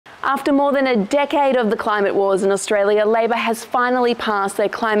After more than a decade of the climate wars in Australia, Labor has finally passed their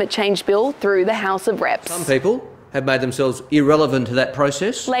climate change bill through the House of Reps. Some people have made themselves irrelevant to that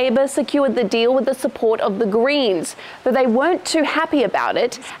process. Labor secured the deal with the support of the Greens, though they weren't too happy about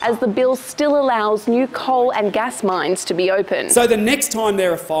it, as the bill still allows new coal and gas mines to be open. So the next time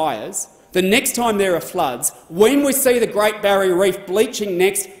there are fires, the next time there are floods, when we see the Great Barrier Reef bleaching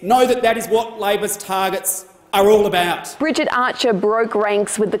next, know that that is what Labor's targets are all about. Bridget Archer broke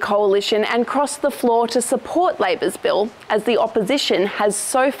ranks with the coalition and crossed the floor to support Labor's bill, as the opposition has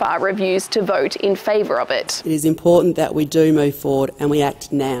so far refused to vote in favour of it. It is important that we do move forward and we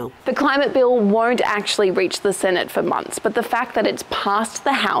act now. The climate bill won't actually reach the Senate for months, but the fact that it's passed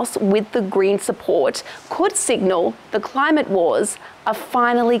the House with the Green support could signal the climate wars are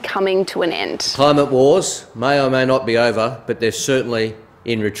finally coming to an end. Climate wars may or may not be over, but they're certainly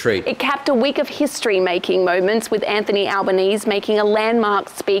in retreat. It capped a week of history-making moments, with Anthony Albanese making a landmark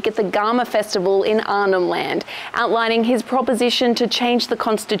speak at the Garma festival in Arnhem Land, outlining his proposition to change the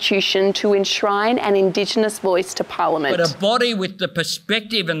Constitution to enshrine an Indigenous voice to Parliament. But a body with the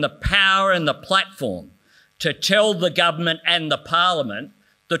perspective and the power and the platform to tell the government and the Parliament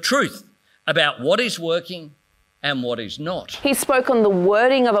the truth about what is working and what is not. He spoke on the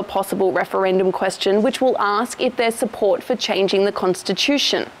wording of a possible referendum question, which will ask if there's support for changing the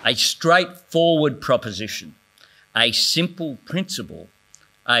Constitution. A straightforward proposition, a simple principle,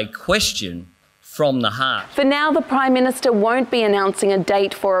 a question from the heart. For now, the Prime Minister won't be announcing a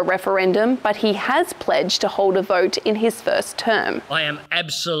date for a referendum, but he has pledged to hold a vote in his first term. I am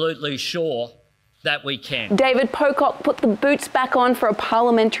absolutely sure that we can. David Pocock put the boots back on for a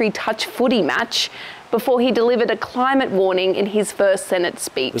parliamentary touch footy match before he delivered a climate warning in his first Senate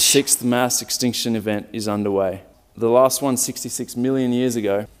speech. The 6th mass extinction event is underway. The last one 66 million years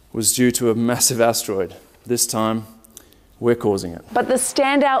ago was due to a massive asteroid. This time, we're causing it. But the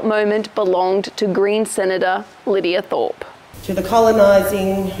standout moment belonged to Green Senator Lidia Thorpe. To the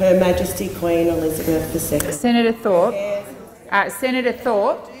colonising Her Majesty Queen Elizabeth II. Senator Thorpe.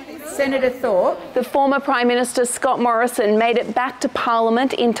 Senator Thorpe. The former Prime Minister Scott Morrison made it back to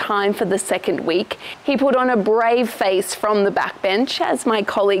Parliament in time for the second week. He put on a brave face from the backbench, as my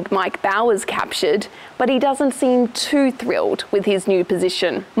colleague Mike Bowers captured, but he doesn't seem too thrilled with his new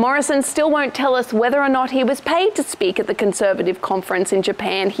position. Morrison still won't tell us whether or not he was paid to speak at the Conservative conference in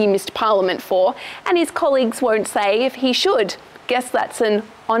Japan he missed Parliament for, and his colleagues won't say if he should. Guess that's an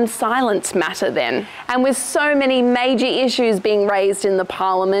on-silence matter then. And with so many major issues being raised in the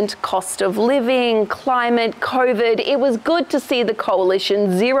Parliament, cost of living, climate, COVID, it was good to see the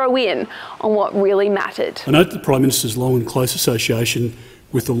coalition zero in on what really mattered. I note the Prime Minister's long and close association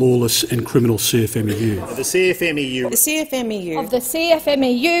with the lawless and criminal CFMEU. The CFMEU. The CFMEU. Of the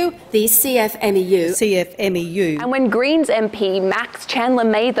CFMEU. The CFMEU. CFMEU. And when Greens MP Max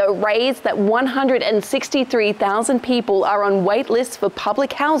Chandler-Mather raised that 163,000 people are on wait lists for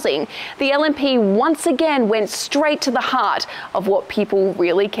public housing, the LNP once again went straight to the heart of what people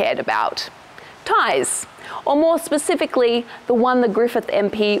really cared about. Ties. Or more specifically, the one the Griffith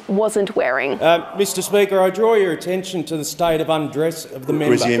MP wasn't wearing. Mr Speaker, I draw your attention to the state of undress of the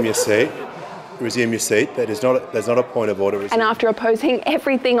member. Resume your seat. Resume your seat. That's not a point of order. And after opposing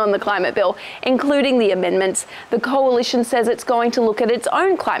everything on the climate bill, including the amendments, the coalition says it's going to look at its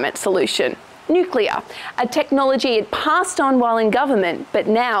own climate solution. Nuclear, a technology it passed on while in government, but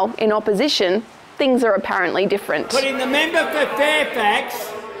now, in opposition, things are apparently different. Putting the member for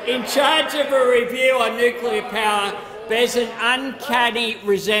Fairfax in charge of a review on nuclear power bears an uncanny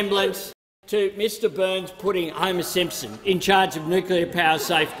resemblance to Mr Burns putting Homer Simpson in charge of nuclear power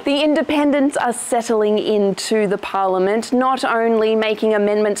safety. The independents are settling into the Parliament, not only making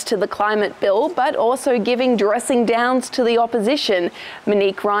amendments to the climate bill, but also giving dressing downs to the opposition.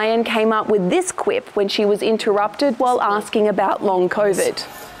 Monique Ryan came up with this quip when she was interrupted while asking about long COVID.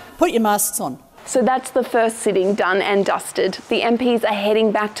 Put your masks on. So that's the first sitting done and dusted. The MPs are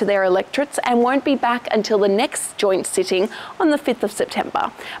heading back to their electorates and won't be back until the next joint sitting on the 5th of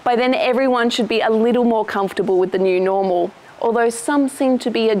September. By then, everyone should be a little more comfortable with the new normal, although some seem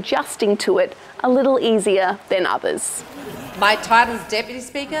to be adjusting to it a little easier than others. My title is Deputy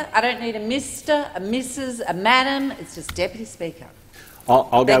Speaker. I don't need a Mr, a Mrs, a Madam. It's just Deputy Speaker.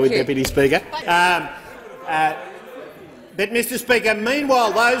 I'll go with Deputy Speaker. But, Mr Speaker,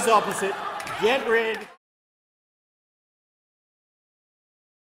 meanwhile, those opposite, get rid.